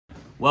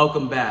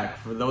Welcome back.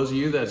 For those of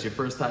you that's your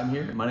first time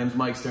here, my name is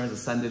Mike Stearns of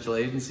Ascend Digital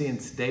Agency, and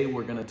today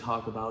we're going to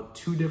talk about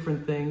two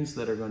different things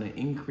that are going to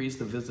increase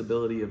the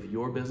visibility of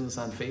your business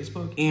on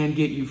Facebook and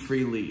get you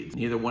free leads.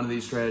 Neither one of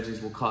these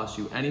strategies will cost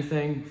you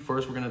anything.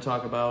 First, we're going to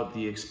talk about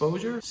the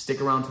exposure. Stick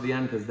around to the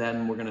end because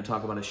then we're going to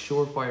talk about a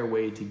surefire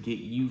way to get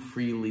you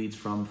free leads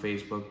from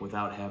Facebook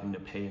without having to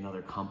pay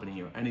another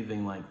company or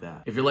anything like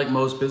that. If you're like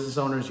most business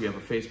owners, you have a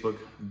Facebook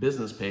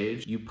business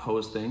page, you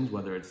post things,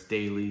 whether it's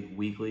daily,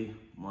 weekly,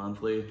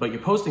 monthly, but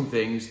you're posting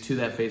things to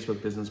that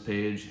Facebook business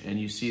page and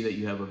you see that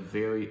you have a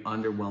very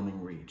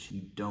underwhelming reach.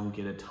 You don't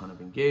get a ton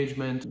of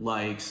engagement,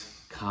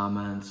 likes,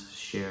 comments,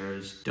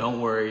 shares.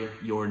 Don't worry,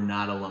 you're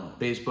not alone.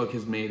 Facebook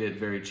has made it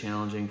very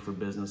challenging for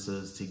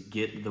businesses to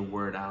get the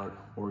word out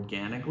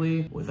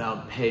organically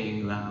without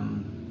paying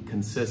them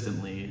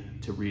consistently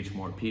to reach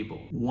more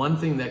people. One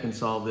thing that can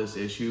solve this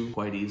issue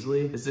quite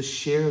easily is to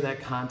share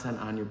that content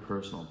on your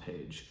personal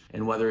page.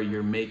 And whether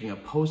you're making a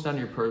post on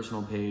your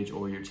personal page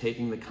or you're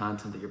taking the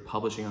content that you're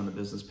publishing on the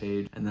business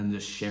page and then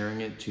just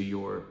sharing it to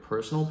your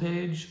personal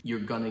page, you're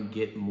gonna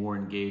get more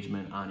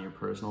engagement on your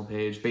personal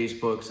page.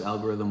 Facebook's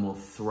algorithm will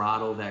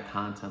throttle that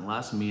content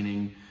less,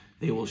 meaning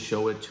they will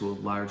show it to a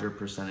larger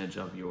percentage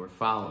of your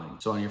following.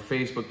 So on your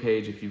Facebook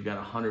page, if you've got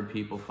 100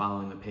 people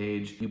following the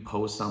page, you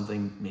post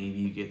something, maybe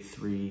you get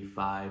 3,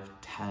 5,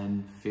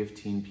 10,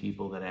 15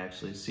 people that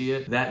actually see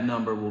it. That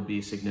number will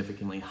be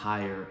significantly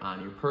higher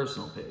on your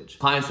personal page.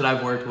 Clients that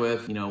I've worked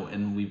with,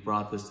 and we've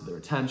brought this to their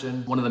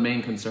attention, one of the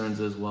main concerns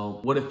is, well,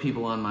 what if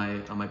people on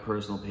my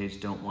personal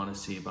page don't want to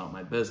see about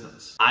my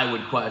business? I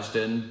would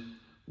question,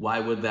 why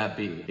would that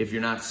be? If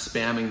you're not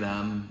spamming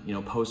them,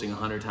 posting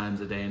 100 times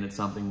a day and it's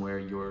something where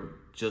you're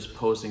just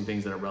posting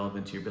things that are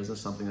relevant to your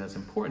business, something that's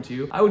important to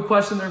you, I would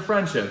question their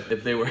friendship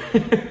if they were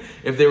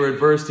if they were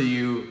adverse to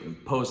you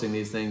posting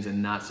these things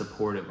and not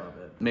supportive of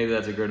it. Maybe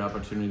that's a great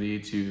opportunity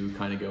to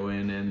kind of go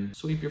in and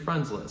sweep your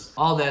friends list.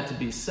 All that to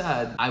be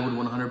said, I would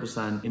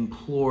 100%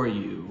 implore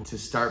you to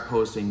start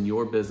posting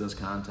your business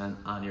content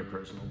on your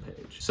personal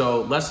page.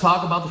 So let's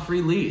talk about the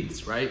free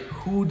leads, right?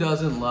 Who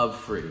doesn't love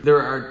free?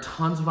 There are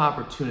tons of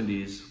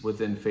opportunities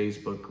within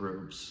Facebook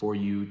groups for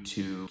you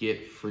to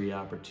get free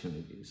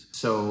opportunities.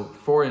 So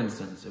for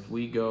instance, if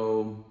we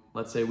go,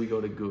 let's say we go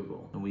to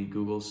Google and we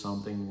Google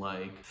something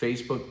like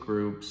Facebook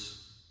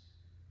groups,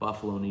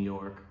 Buffalo, New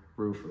York,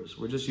 roofers.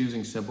 We're just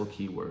using simple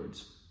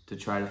keywords to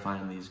try to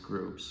find these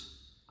groups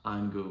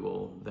on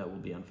Google that will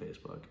be on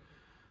Facebook.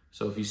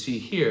 So if you see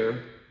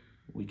here,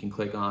 we can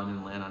click on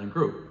and land on a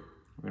group.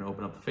 We're going to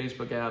open up the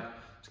Facebook app.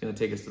 It's going to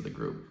take us to the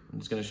group.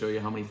 And it's going to show you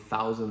how many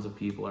thousands of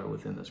people are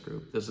within this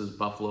group. This is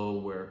Buffalo,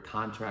 where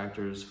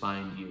contractors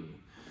find you.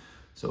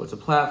 So it's a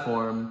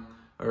platform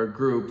or a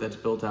group that's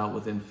built out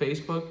within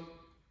Facebook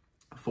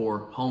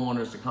for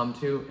homeowners to come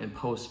to and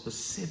post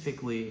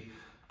specifically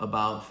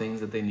about things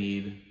that they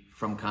need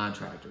from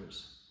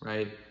contractors,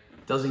 right?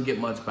 Doesn't get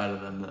much better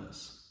than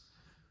this.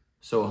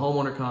 So a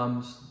homeowner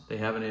comes, they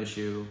have an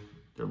issue,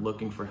 they're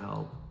looking for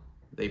help,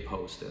 they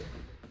post it.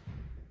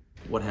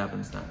 What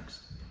happens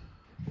next?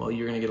 Well,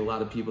 you're gonna get a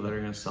lot of people that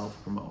are gonna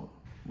self-promote.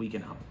 We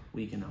can help,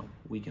 we can help,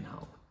 we can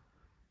help.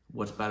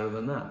 What's better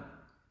than that?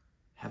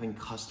 Having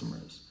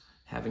customers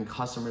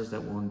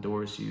that will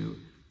endorse you,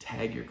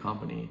 tag your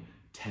company,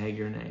 tag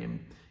your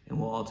name, and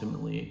will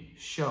ultimately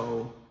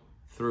show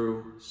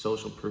through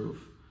social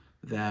proof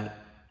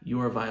that you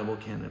are a viable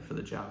candidate for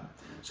the job.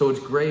 So it's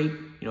great,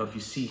 if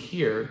you see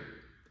here,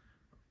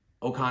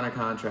 O'Connor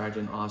Contract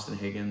and Austin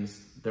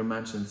Higgins, they're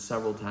mentioned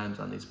several times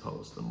on these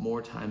posts. The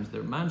more times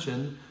they're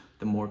mentioned,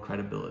 the more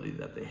credibility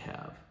that they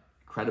have.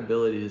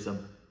 Credibility is a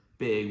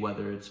big,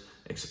 whether it's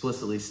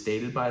explicitly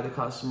stated by the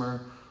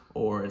customer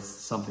or it's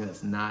something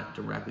that's not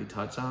directly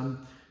touched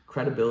on.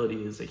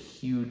 Credibility is a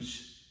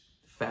huge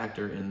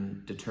factor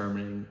in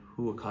determining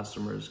who a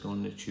customer is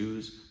going to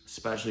choose,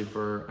 especially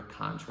for a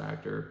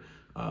contractor,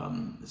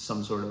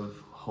 some sort of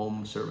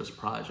home service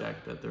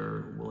project that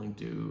they're willing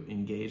to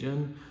engage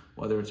in,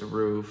 whether it's a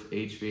roof,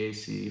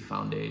 HVAC,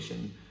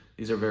 foundation.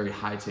 These are very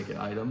high ticket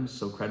items,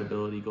 so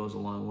credibility goes a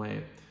long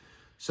way.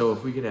 So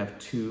if we could have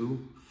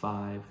 2,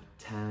 5,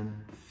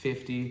 10,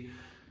 50,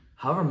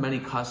 however many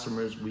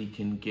customers we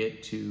can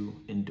get to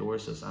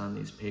endorse us on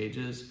these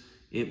pages,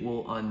 it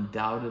will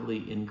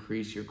undoubtedly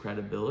increase your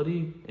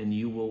credibility and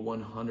you will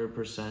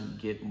 100%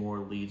 get more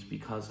leads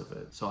because of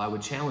it. So I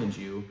would challenge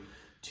you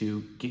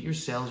to get your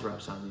sales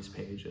reps on these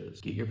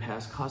pages, get your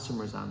past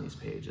customers on these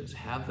pages,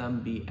 have them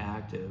be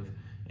active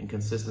and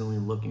consistently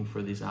looking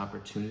for these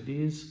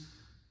opportunities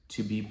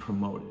to be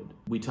promoted.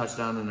 We touched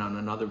on it on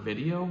another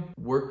video.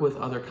 Work with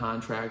other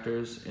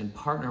contractors and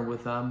partner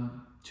with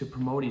them to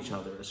promote each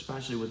other,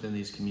 especially within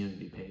these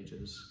community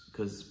pages,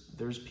 because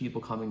there's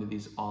people coming to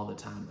these all the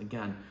time.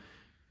 Again,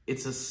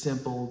 it's a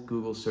simple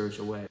Google search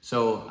away.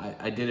 So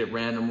I did it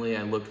randomly.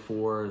 I looked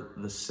for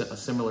a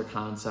similar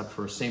concept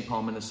for St.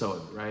 Paul,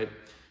 Minnesota, right?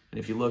 And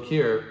if you look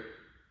here,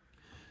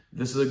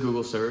 this is a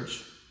Google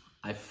search.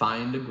 I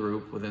find a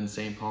group within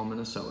St. Paul,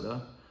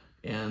 Minnesota,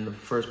 and the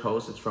first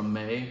post, it's from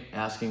May,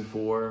 asking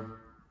for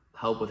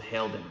help with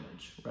hail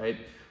damage, right?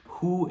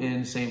 Who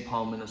in St.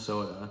 Paul,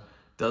 Minnesota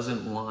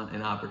doesn't want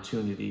an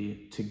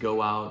opportunity to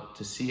go out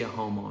to see a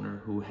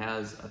homeowner who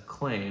has a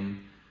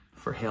claim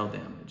for hail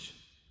damage?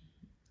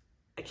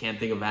 I can't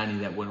think of any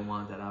that wouldn't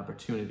want that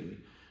opportunity.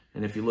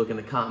 And if you look in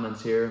the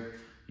comments here,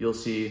 you'll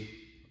see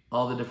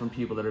all the different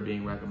people that are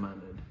being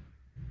recommended.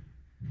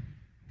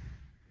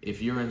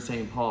 If you're in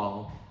St.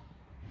 Paul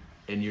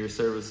and you're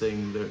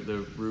servicing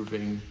the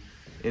roofing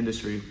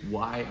industry,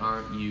 why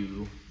aren't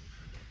you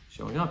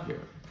showing up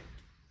here?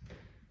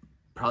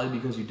 Probably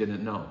because you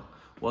didn't know.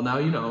 Well, now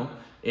you know.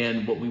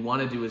 And what we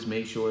want to do is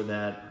make sure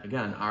that,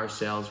 again, our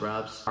sales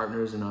reps,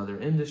 partners in other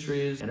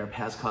industries, and our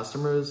past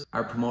customers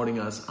are promoting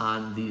us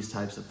on these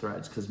types of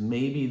threads, because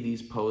maybe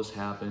these posts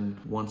happen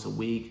once a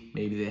week,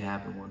 maybe they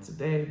happen once a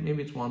day,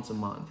 maybe it's once a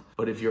month.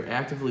 But if you're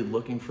actively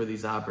looking for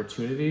these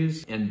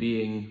opportunities and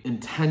being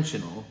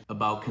intentional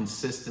about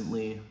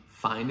consistently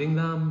finding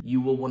them, you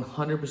will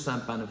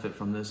 100% benefit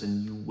from this,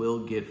 and you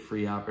will get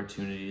free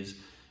opportunities.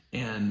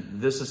 And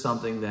this is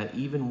something that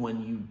even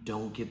when you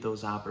don't get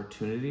those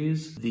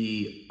opportunities,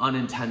 the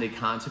unintended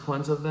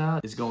consequence of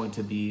that is going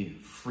to be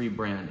free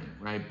branding,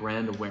 right?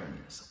 Brand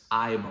awareness,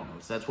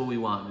 eyeballs. That's what we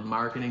want. In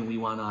marketing, we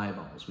want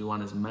eyeballs. We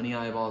want as many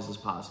eyeballs as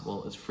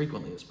possible, as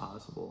frequently as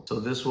possible. So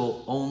this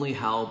will only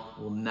help,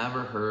 will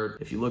never hurt.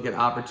 If you look at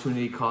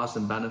opportunity, cost,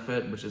 and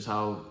benefit, which is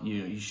how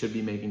you should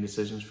be making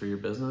decisions for your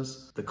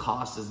business, the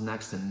cost is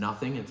next to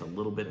nothing. It's a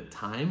little bit of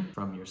time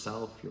from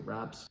yourself, your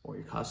reps, or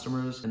your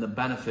customers. And the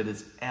benefit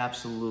is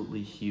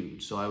absolutely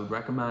huge. So I would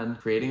recommend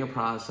creating a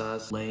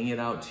process, laying it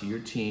out to your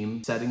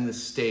team, setting the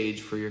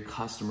stage for your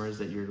customers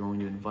that you're going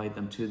to invite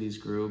them to these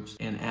groups,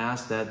 and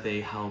ask that they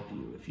help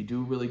you. If you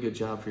do a really good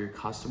job for your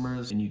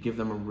customers and you give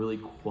them a really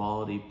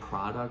quality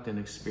product and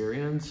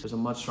experience, there's a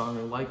much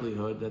stronger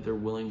likelihood that they're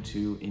willing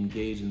to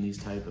engage in these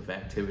type of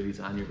activities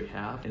on your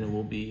behalf, and it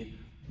will be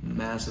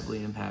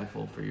massively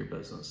impactful for your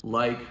business.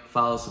 Like,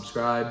 follow,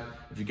 subscribe.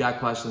 If you got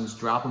questions,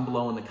 drop them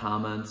below in the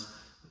comments.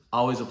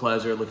 Always a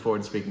pleasure. Look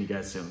forward to speaking to you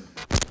guys soon.